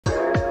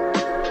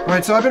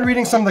Alright, so I've been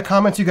reading some of the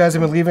comments you guys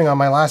have been leaving on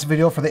my last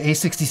video for the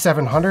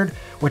a6700,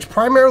 which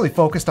primarily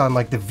focused on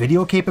like the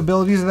video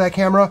capabilities of that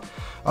camera.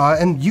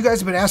 And you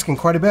guys have been asking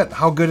quite a bit,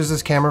 how good is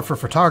this camera for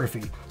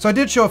photography? So I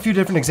did show a few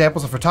different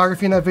examples of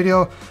photography in that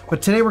video,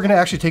 but today we're going to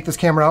actually take this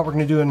camera out. We're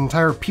going to do an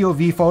entire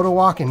POV photo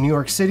walk in New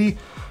York City.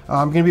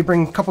 I'm going to be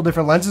bringing a couple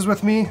different lenses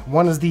with me.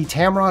 One is the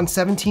Tamron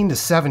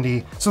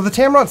 17-70. So the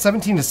Tamron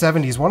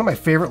 17-70 is one of my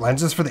favorite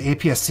lenses for the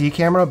aps-c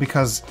camera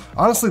because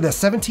honestly that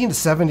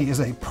 17-70 is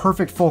a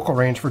perfect focal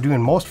range for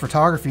doing most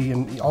photography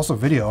and also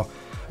video.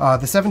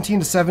 The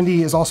 17-70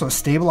 is also a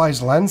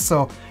stabilized lens,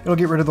 so it'll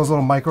get rid of those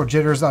little micro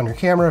jitters on your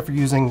camera if you're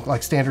using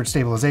like standard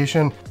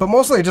stabilization. But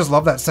mostly I just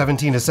love that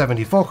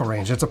 17-70 focal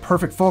range. It's a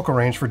perfect focal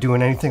range for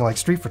doing anything like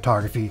street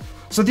photography.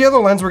 So the other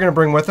lens we're going to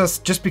bring with us,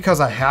 just because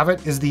I have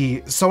it, is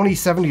the Sony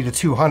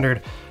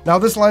 70-200. Now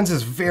this lens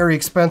is very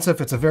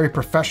expensive. It's a very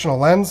professional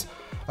lens.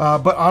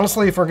 But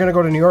honestly, if we're going to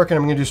go to New York and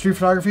I'm going to do street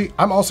photography,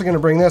 I'm also going to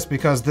bring this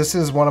because this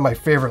is one of my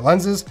favorite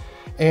lenses.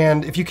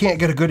 And if you can't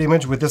get a good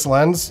image with this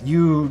lens,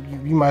 you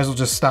might as well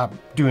just stop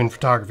doing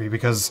photography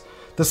because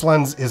this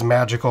lens is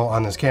magical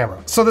on this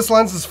camera. So this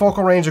lens's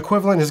focal range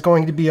equivalent is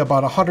going to be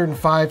about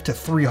 105 to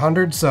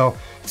 300, so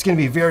it's going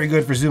to be very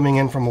good for zooming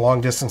in from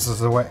long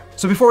distances away.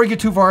 So before we get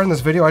too far in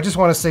this video, I just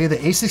want to say the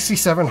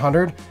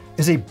a6700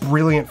 is a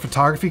brilliant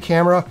photography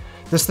camera.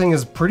 This thing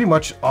is pretty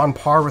much on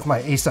par with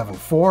my a7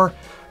 IV.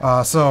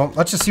 So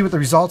let's just see what the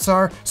results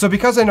are. So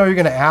because I know you're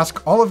going to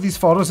ask, all of these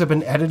photos have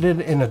been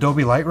edited in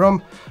Adobe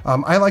Lightroom.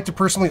 I like to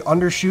personally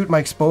undershoot my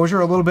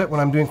exposure a little bit when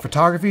I'm doing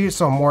photography,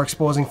 so I'm more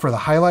exposing for the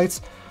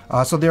highlights.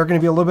 So they're going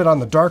to be a little bit on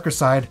the darker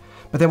side,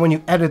 but then when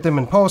you edit them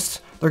in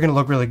post, they're going to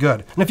look really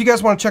good. And if you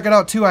guys want to check it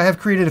out too, I have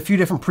created a few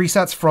different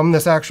presets from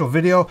this actual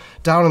video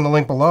down in the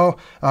link below.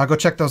 Go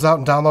check those out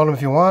and download them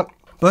if you want.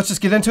 But let's just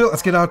get into it.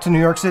 Let's get out to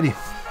New York City.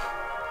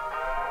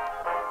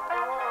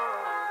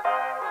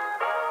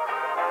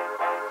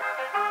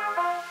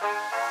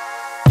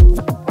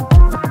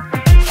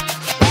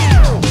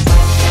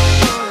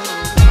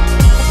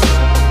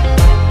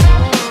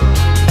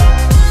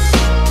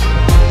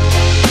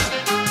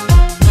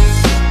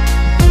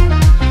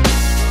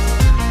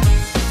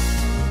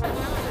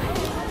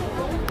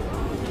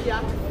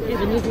 I've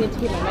been using it to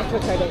keep my metro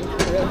card in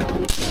for real.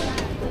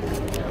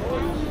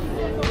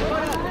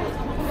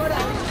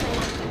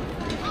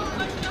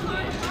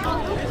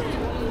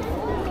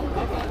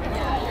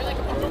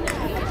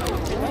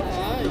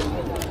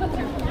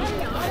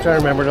 I'm trying to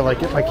remember to like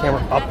get my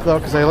camera up though,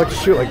 because I like to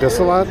shoot like this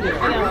a lot.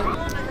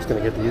 Just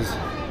gonna get these.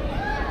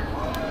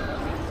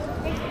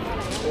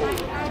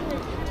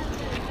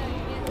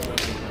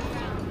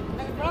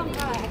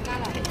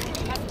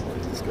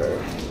 This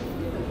guy.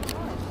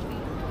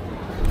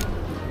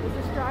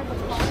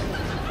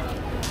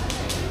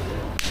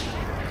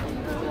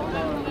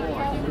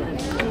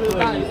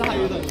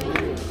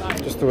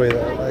 Just the way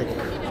that like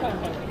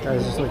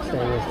guys just like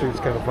standing in the streets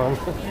kind of fun.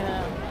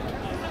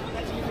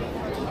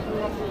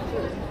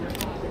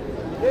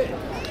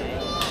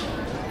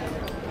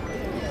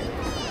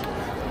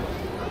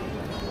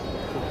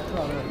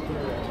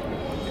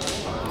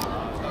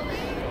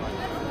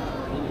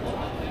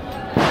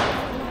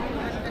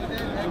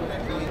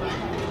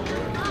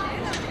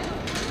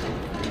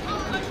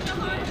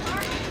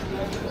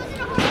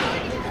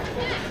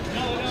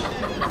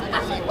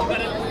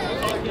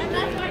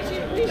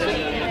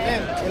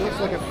 It looks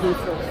like a proof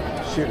of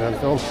shooting on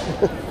film.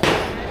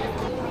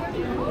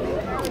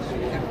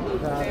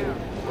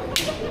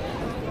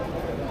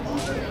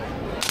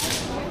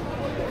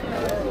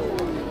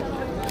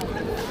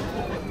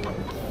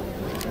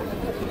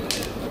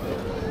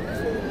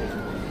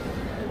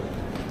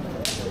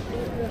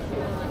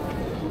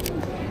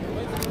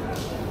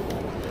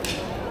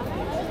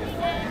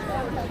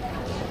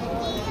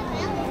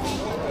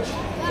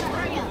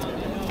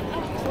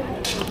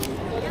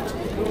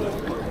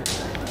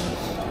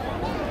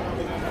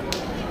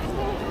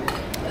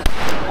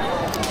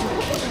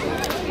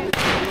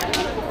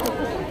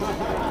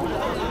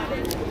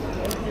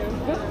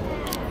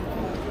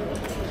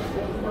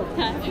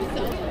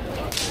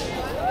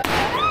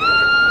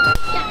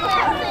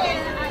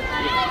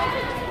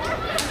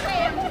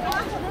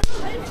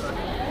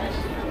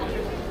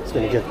 Just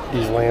gonna get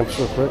these lamps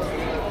real quick.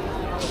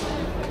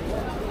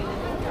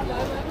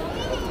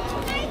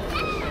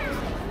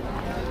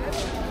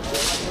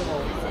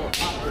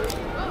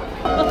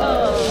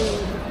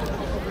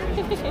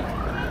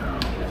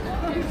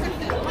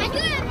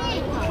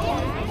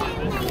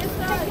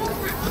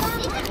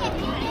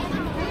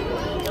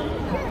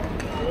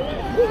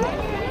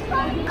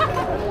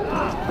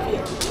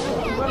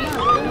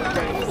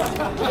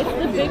 It's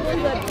the big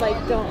ones that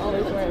like don't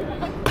always work.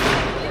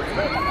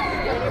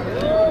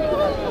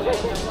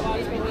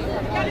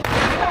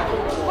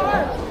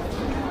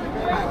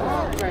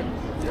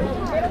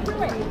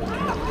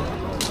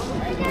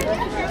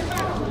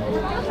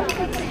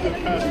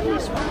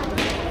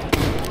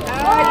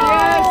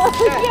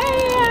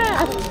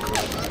 Yeah!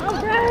 All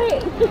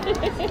right.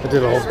 I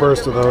did a whole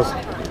burst of those.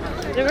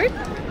 Did it work?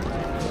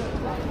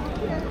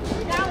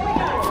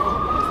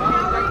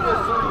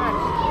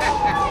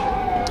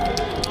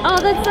 Oh,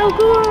 that's so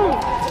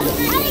cool.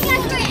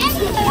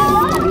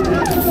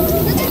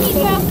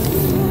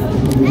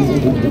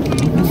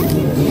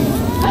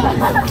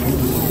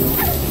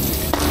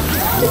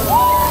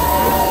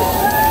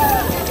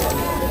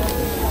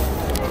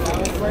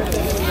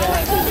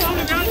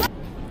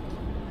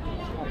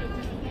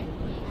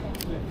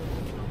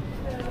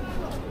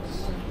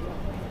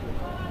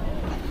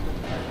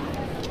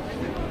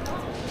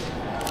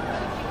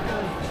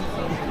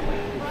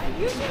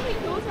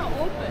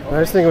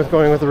 Nice thing with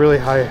going with a really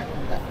high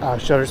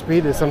shutter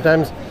speed is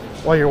sometimes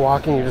while you're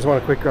walking you just want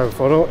to quick grab a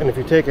photo, and if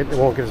you take it, it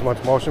won't get as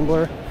much motion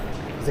blur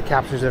because it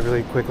captures it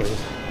really quickly.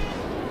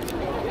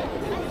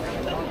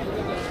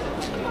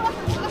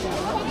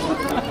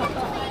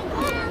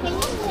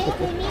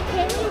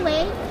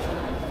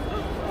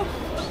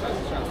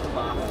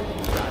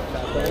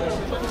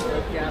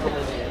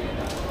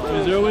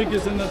 Is there a way to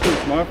send that to a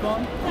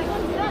smartphone?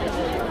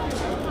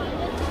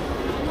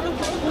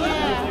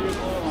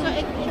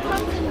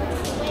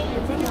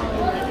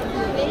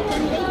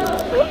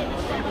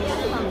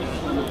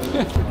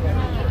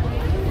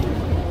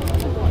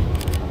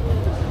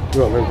 You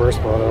want me in burst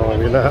mode? I don't want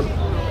to do that.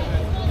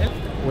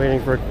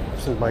 Waiting for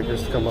some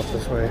bikers to come up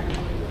this way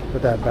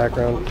with that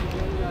background.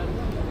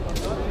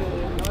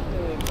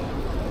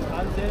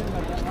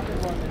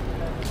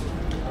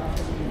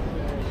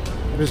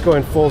 I'm just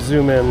going full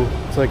zoom in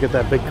so I get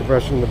that big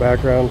compression in the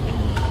background.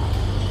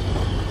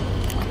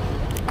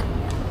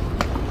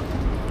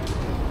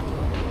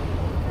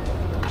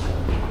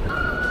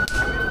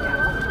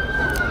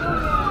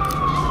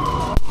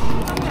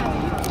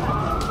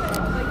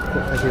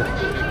 Thank you.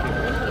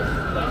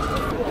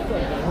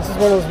 This is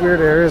one of those weird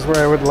areas where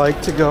I would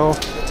like to go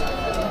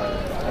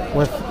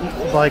with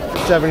like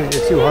 70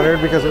 to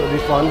 200 because it would be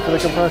fun for the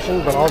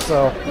compression, but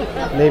also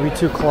maybe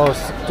too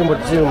close, too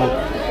much zoom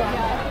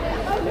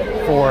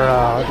for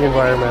the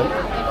environment.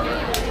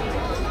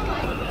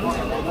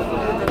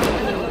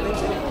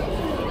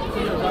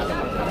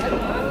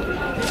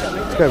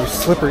 It's gotta be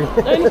slippery.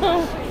 I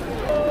know.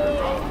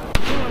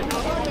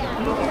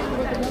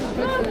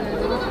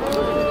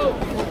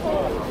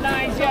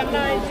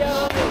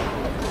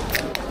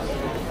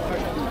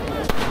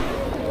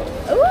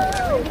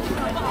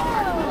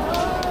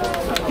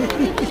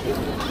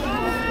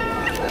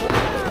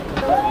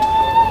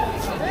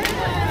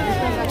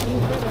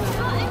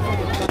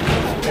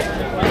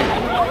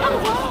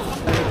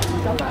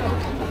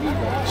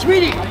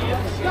 Sweetie!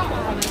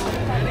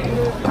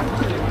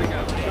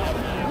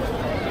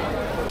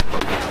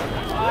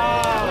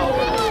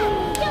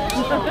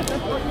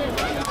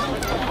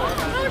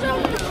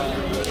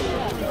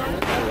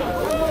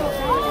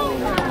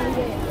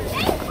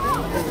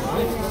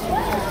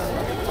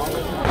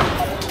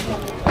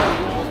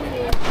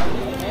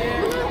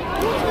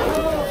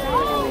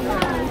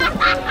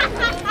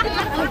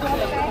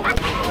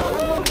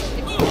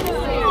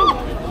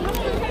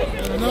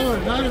 No,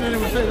 not in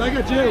anyone's face. I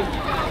got you.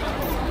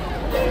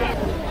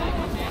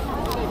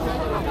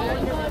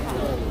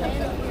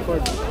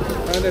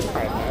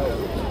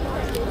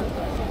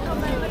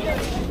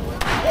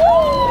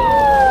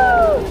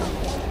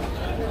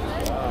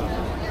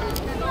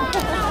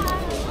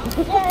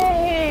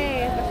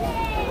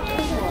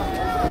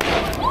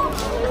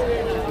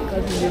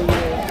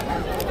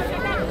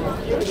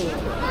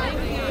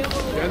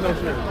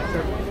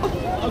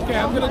 Okay,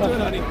 I'm gonna do it,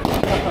 honey.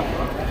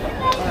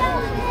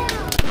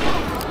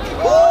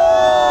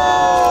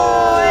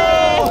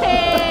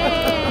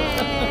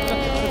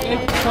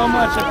 Thank you so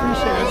much. I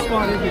appreciate it. I just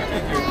wanted to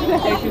thank you.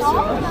 Thank you so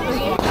much.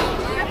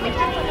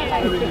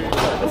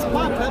 It's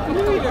fun. Happy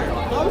New Year.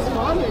 That was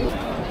fun.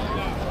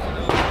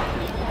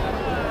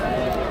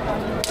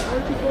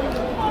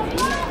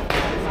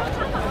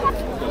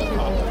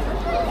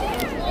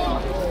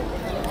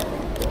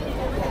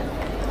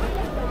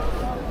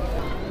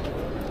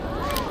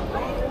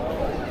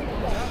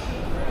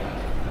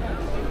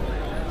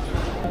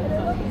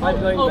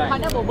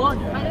 Pineapple bun.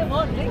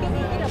 Pineapple.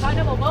 Get a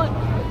pineapple bun.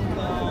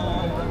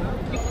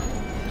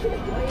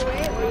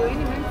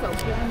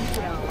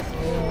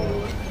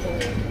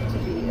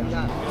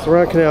 So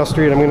we're on Canal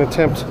Street. I'm going to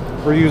attempt,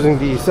 we're using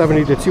the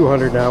 70 to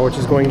 200 now, which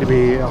is going to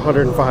be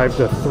 105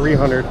 to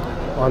 300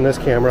 on this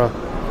camera.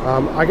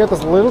 I got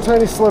this little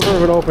tiny sliver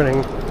of an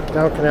opening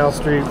down Canal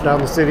Street, down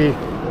the city.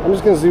 I'm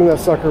just going to zoom that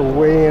sucker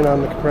way in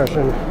on the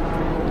compression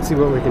and see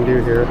what we can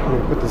do here.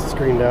 Let me put this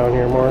screen down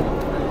here more.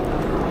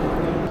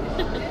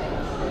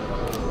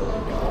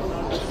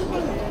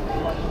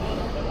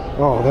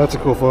 Oh, that's a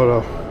cool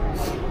photo.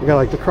 You got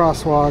like the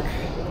crosswalk.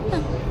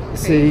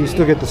 See, you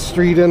still get the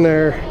street in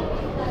there.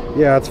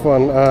 Yeah, it's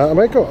fun. I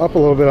might go up a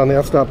little bit on the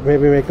f-stop,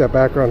 maybe make that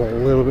background a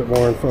little bit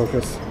more in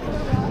focus.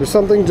 There's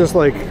something just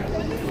like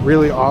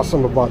really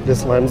awesome about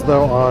this lens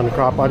though on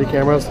crop body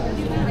cameras.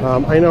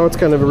 I know it's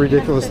kind of a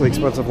ridiculously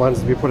expensive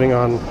lens to be putting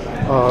on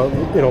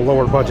you know,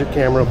 lower budget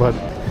camera, but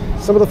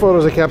some of the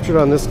photos I captured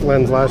on this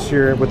lens last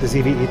year with the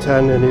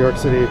ZV-E10 in New York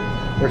City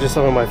are just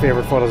some of my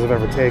favorite photos I've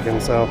ever taken.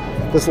 So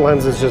this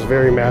lens is just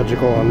very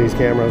magical on these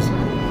cameras.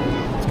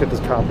 Let's get this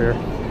cop here.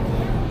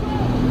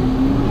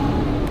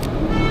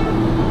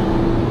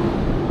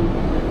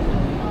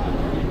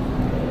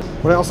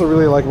 What I also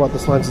really like about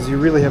this lens is you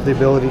really have the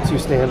ability to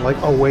stand like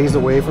a ways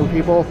away from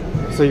people,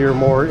 so you're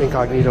more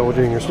incognito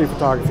doing your street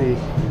photography,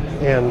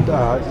 and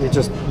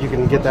you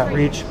can get that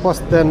reach. Plus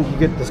then you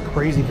get this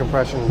crazy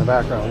compression in the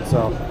background.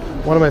 So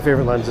one of my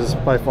favorite lenses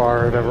by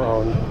far I've ever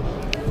owned.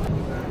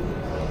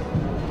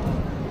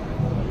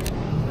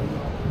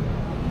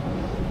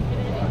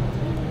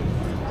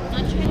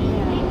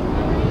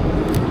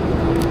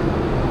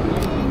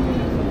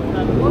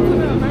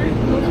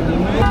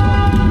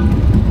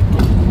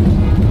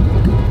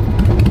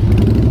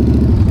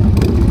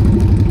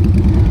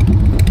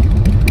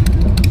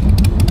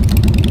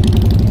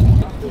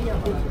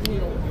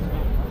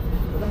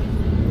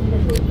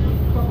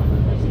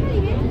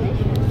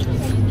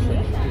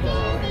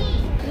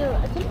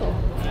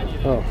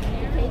 Oh.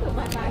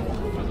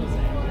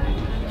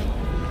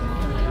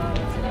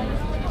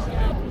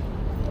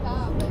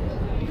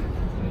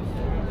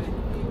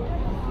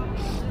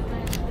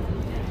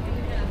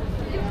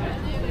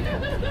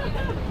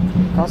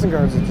 Crossing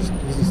guards are just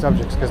easy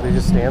subjects because they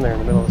just stand there in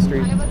the middle of the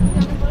street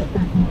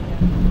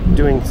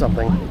doing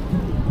something.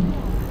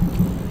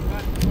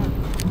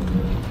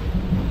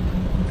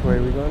 Which way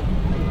are we going?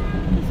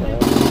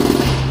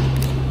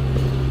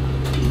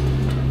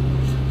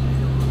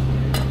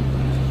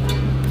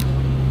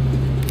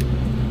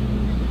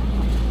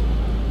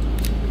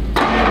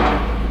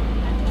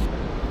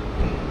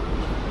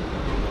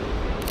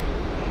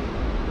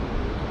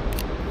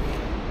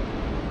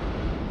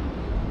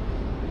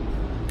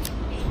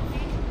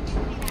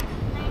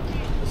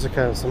 These are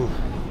kind of some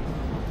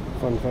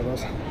fun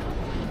photos.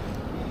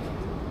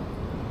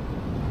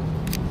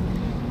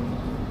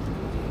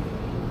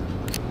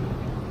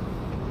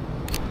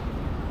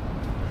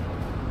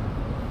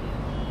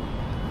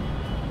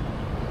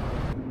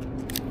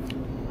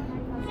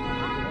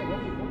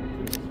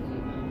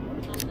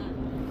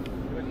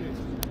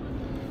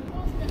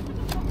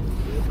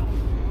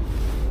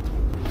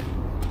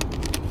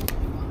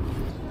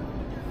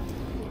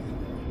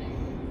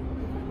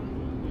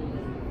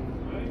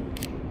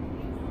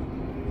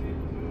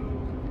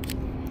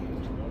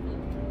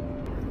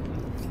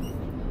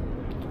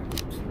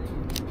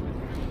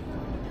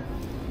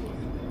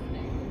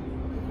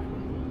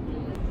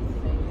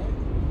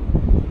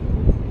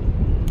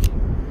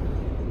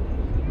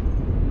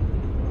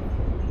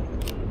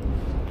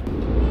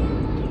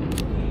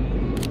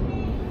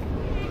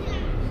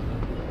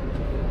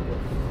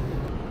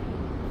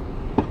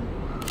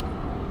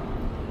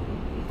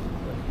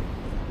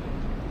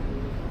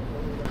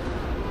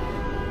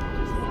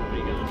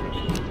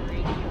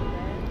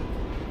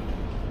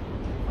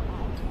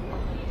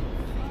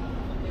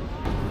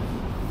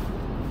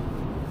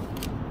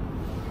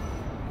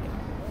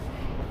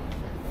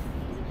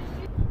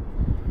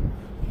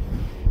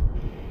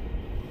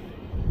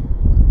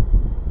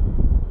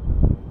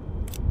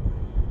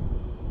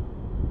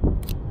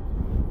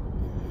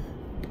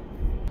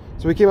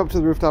 So we came up to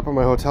the rooftop of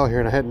my hotel here,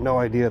 and I had no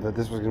idea that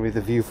this was going to be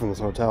the view from this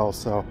hotel.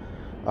 So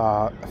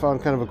I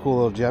found kind of a cool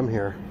little gem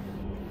here.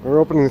 We're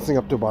opening this thing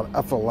up to about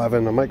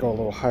f11. I might go a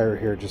little higher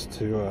here just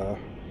to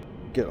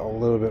get a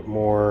little bit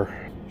more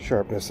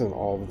sharpness in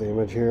all of the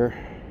image here.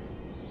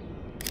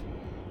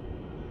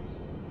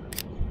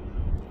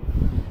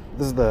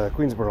 This is the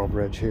Queensboro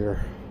Bridge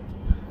here.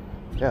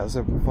 Yeah, this is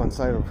a fun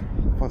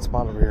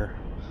spot over here.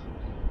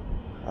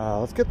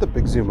 Let's get the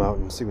big zoom out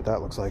and see what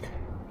that looks like.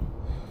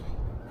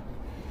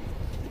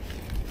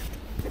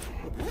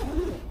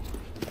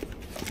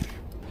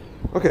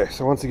 Okay,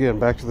 so once again,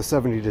 back to the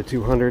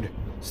 70-200.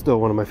 Still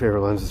one of my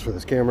favorite lenses for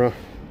this camera.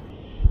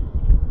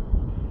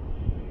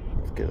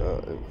 Let's get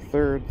in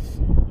thirds.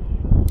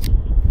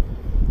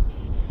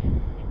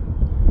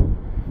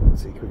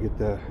 Let's see, can we get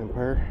the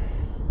Empire?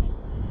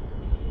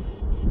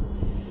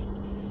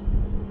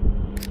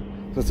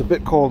 So it's a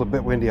bit cold, a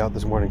bit windy out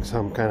this morning, so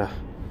I'm kind of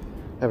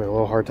having a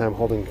little hard time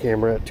holding the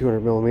camera at 200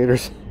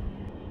 millimeters.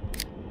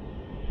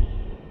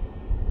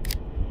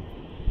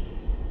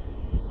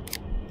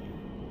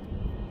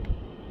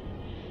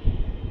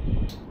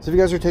 So if you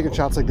guys are taking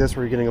shots like this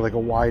where you're getting like a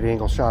wide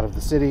angle shot of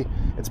the city,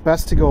 it's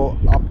best to go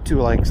up to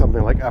like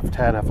something like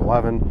f10,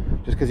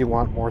 f11, just because you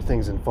want more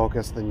things in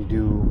focus than you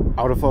do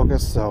out of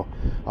focus. So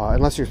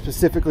unless you're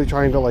specifically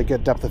trying to like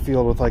get depth of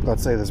field with, like,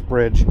 let's say this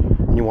bridge,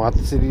 and you want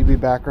the city to be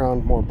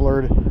background more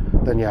blurred,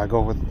 then yeah,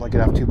 go with like an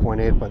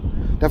f2.8, but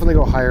definitely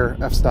go higher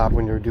f-stop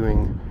when you're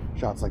doing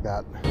shots like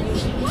that.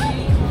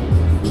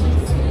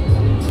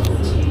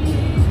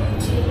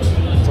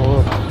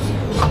 So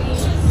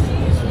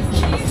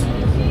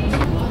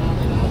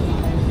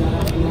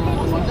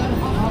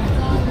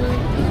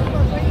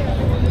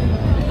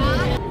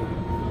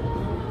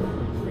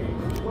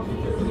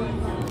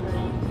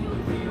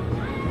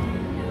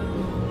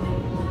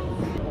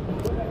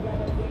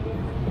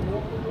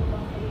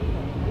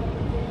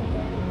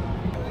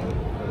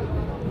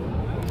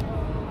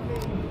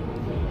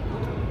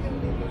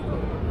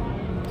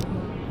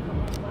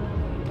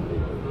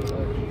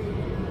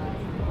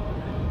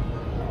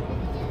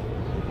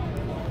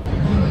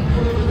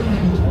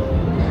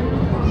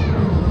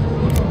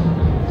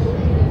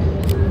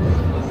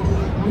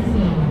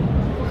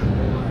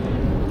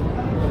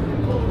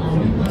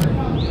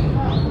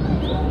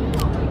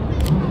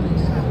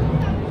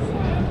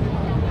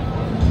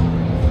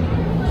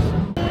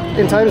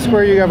in Times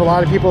Square, you have a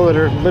lot of people that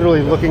are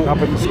literally looking up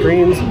at the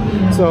screens.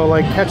 So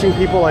like catching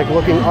people like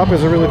looking up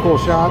is a really cool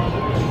shot.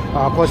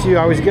 Plus you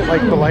always get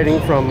like the lighting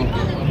from,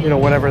 you know,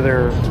 whatever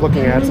they're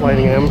looking at, it's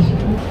lighting them.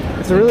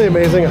 It's really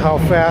amazing how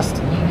fast,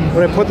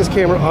 when I put this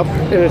camera up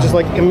and it's just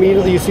like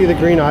immediately you see the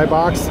green eye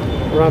box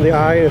around the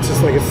eye, and it's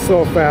just like it's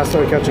so fast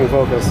on catching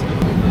focus.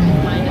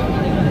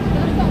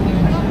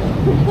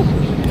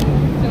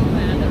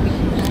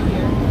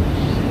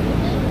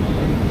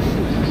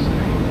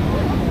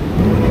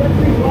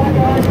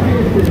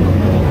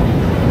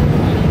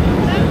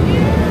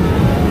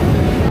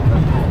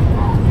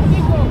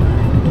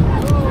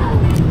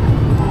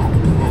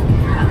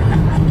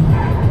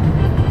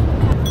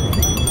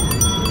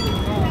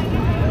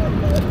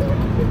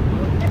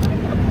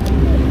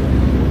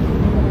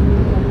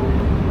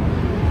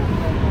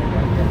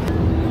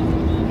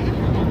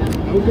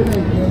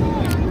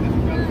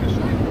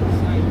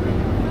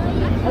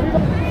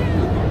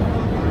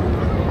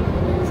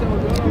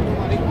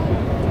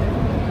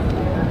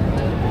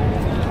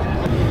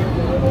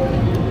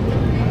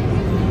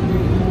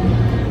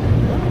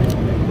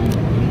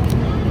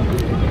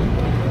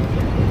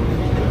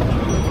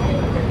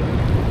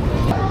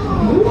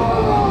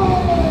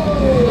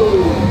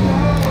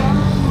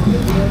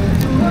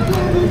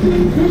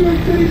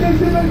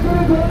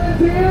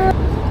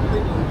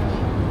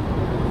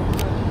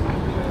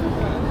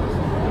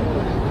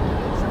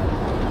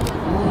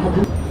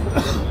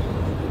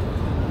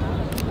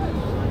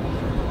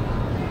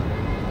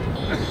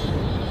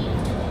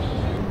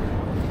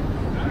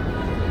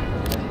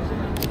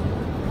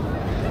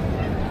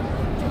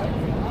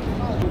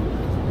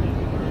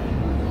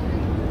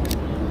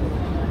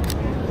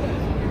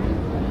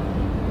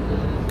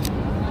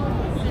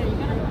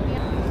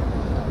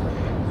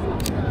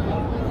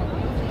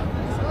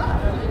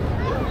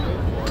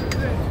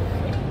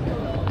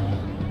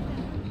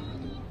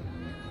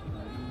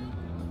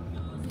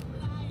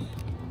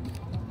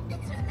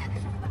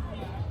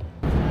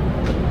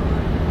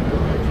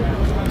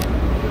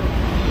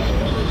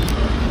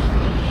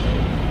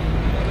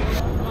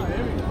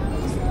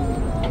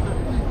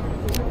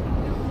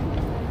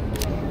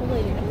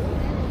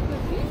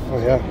 Oh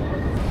yeah.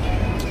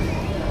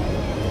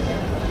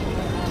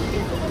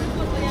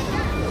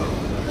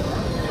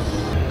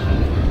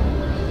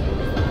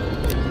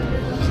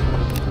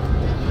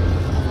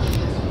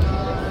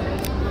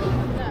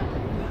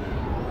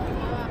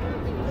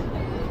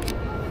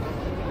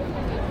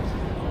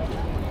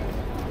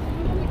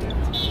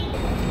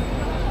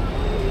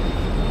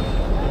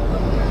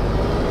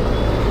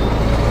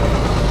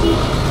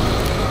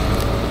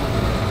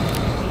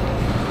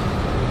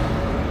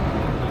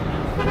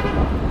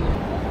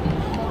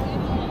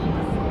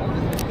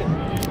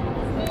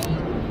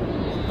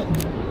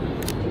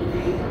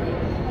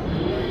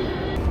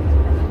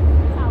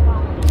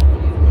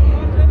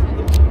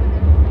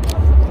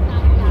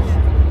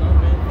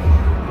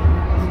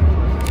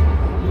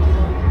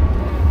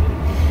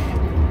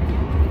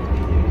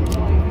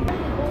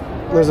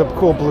 There's a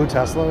cool blue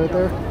Tesla right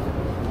there.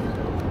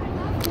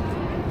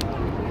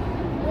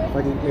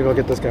 Maybe I'll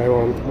get this guy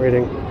while I'm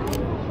waiting.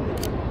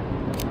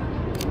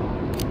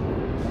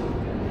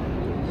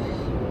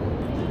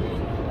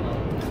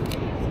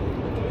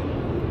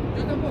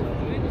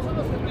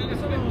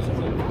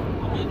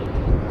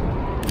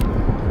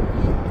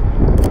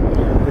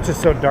 It's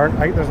just so dark.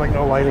 There's like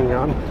no lighting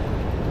on.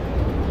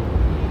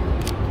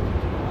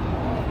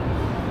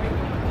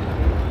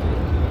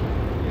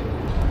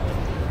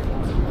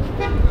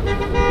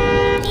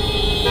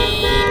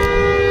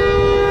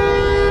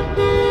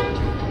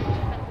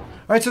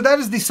 All right, so that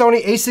is the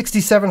Sony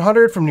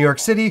a6700 from New York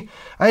City.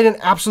 I had an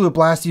absolute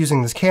blast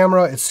using this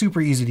camera. It's super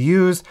easy to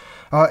use.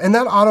 And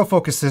that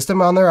autofocus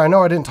system on there, I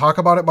know I didn't talk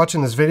about it much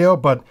in this video,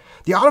 but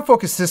the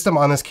autofocus system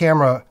on this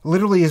camera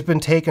literally has been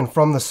taken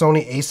from the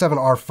Sony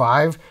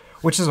a7R5,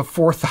 which is a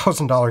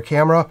 $4,000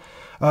 camera.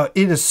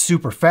 It is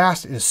super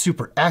fast, it is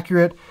super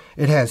accurate.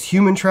 It has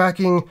human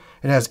tracking,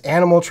 it has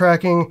animal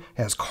tracking,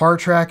 it has car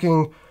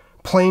tracking,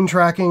 plane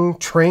tracking,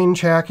 train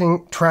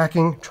tracking,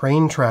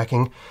 train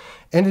tracking.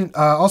 And it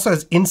also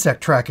has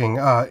insect tracking.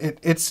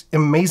 It's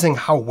amazing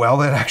how well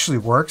that actually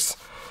works.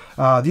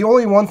 The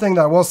only one thing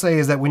that I will say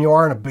is that when you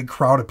are in a big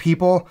crowd of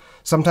people,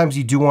 sometimes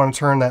you do want to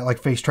turn that like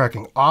face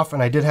tracking off.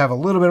 And I did have a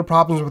little bit of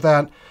problems with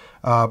that.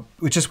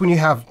 It's just when you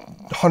have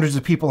hundreds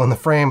of people in the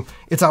frame,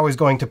 it's always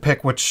going to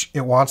pick which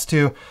it wants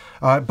to.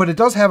 But it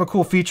does have a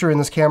cool feature in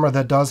this camera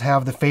that does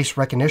have the face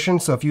recognition.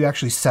 So if you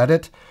actually set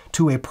it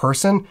to a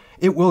person,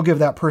 it will give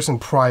that person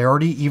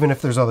priority even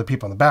if there's other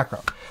people in the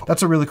background.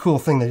 That's a really cool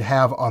thing that you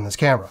have on this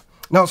camera.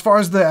 Now, as far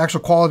as the actual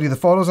quality of the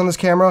photos on this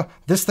camera,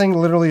 this thing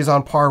literally is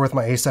on par with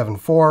my a7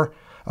 IV.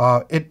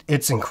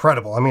 It's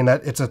incredible. I mean,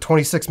 it's a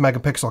 26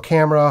 megapixel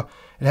camera.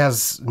 It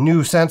has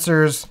new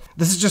sensors.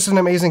 This is just an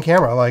amazing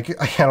camera. Like,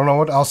 I don't know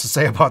what else to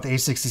say about the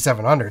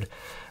a6700.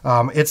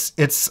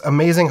 It's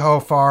amazing how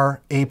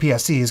far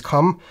aps-c has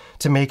come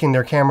to making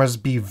their cameras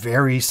be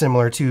very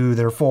similar to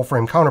their full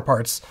frame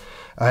counterparts.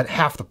 at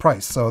half the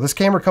price. So this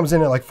camera comes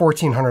in at like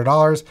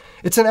 $1,400.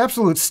 It's an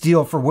absolute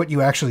steal for what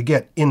you actually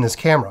get in this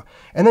camera.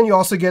 And then you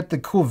also get the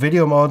cool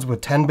video modes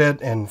with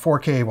 10-bit and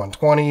 4K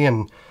 120.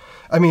 And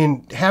I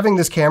mean, having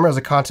this camera as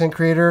a content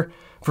creator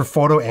for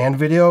photo and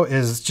video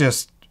is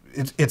just,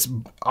 it's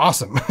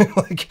awesome.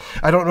 Like,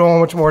 I don't know how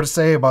much more to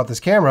say about this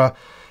camera.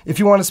 If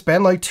you want to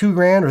spend like $2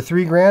 grand or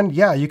 $3 grand,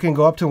 yeah, you can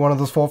go up to one of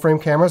those full frame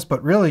cameras,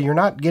 but really you're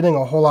not getting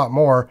a whole lot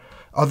more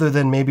other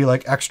than maybe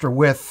like extra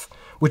width,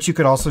 which you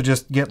could also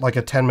just get like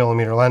a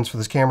 10mm lens for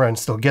this camera and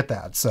still get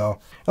that. So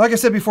like I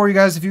said before, you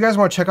guys, if you guys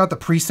want to check out the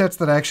presets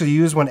that I actually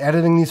use when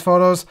editing these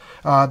photos,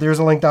 there's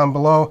a link down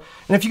below.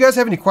 And if you guys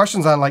have any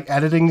questions on like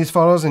editing these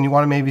photos and you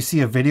want to maybe see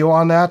a video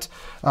on that,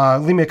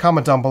 leave me a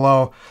comment down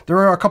below. There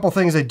are a couple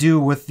things I do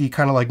with the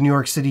kind of like New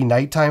York City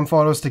nighttime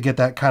photos to get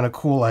that kind of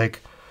cool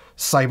like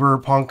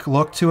cyberpunk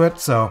look to it.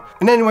 So,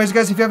 and anyways,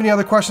 guys, if you have any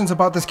other questions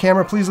about this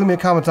camera, please leave me a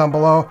comment down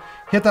below.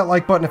 Hit that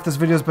like button if this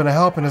video has been a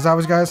help. And as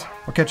always, guys,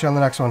 I'll catch you on the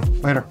next one.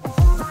 Later.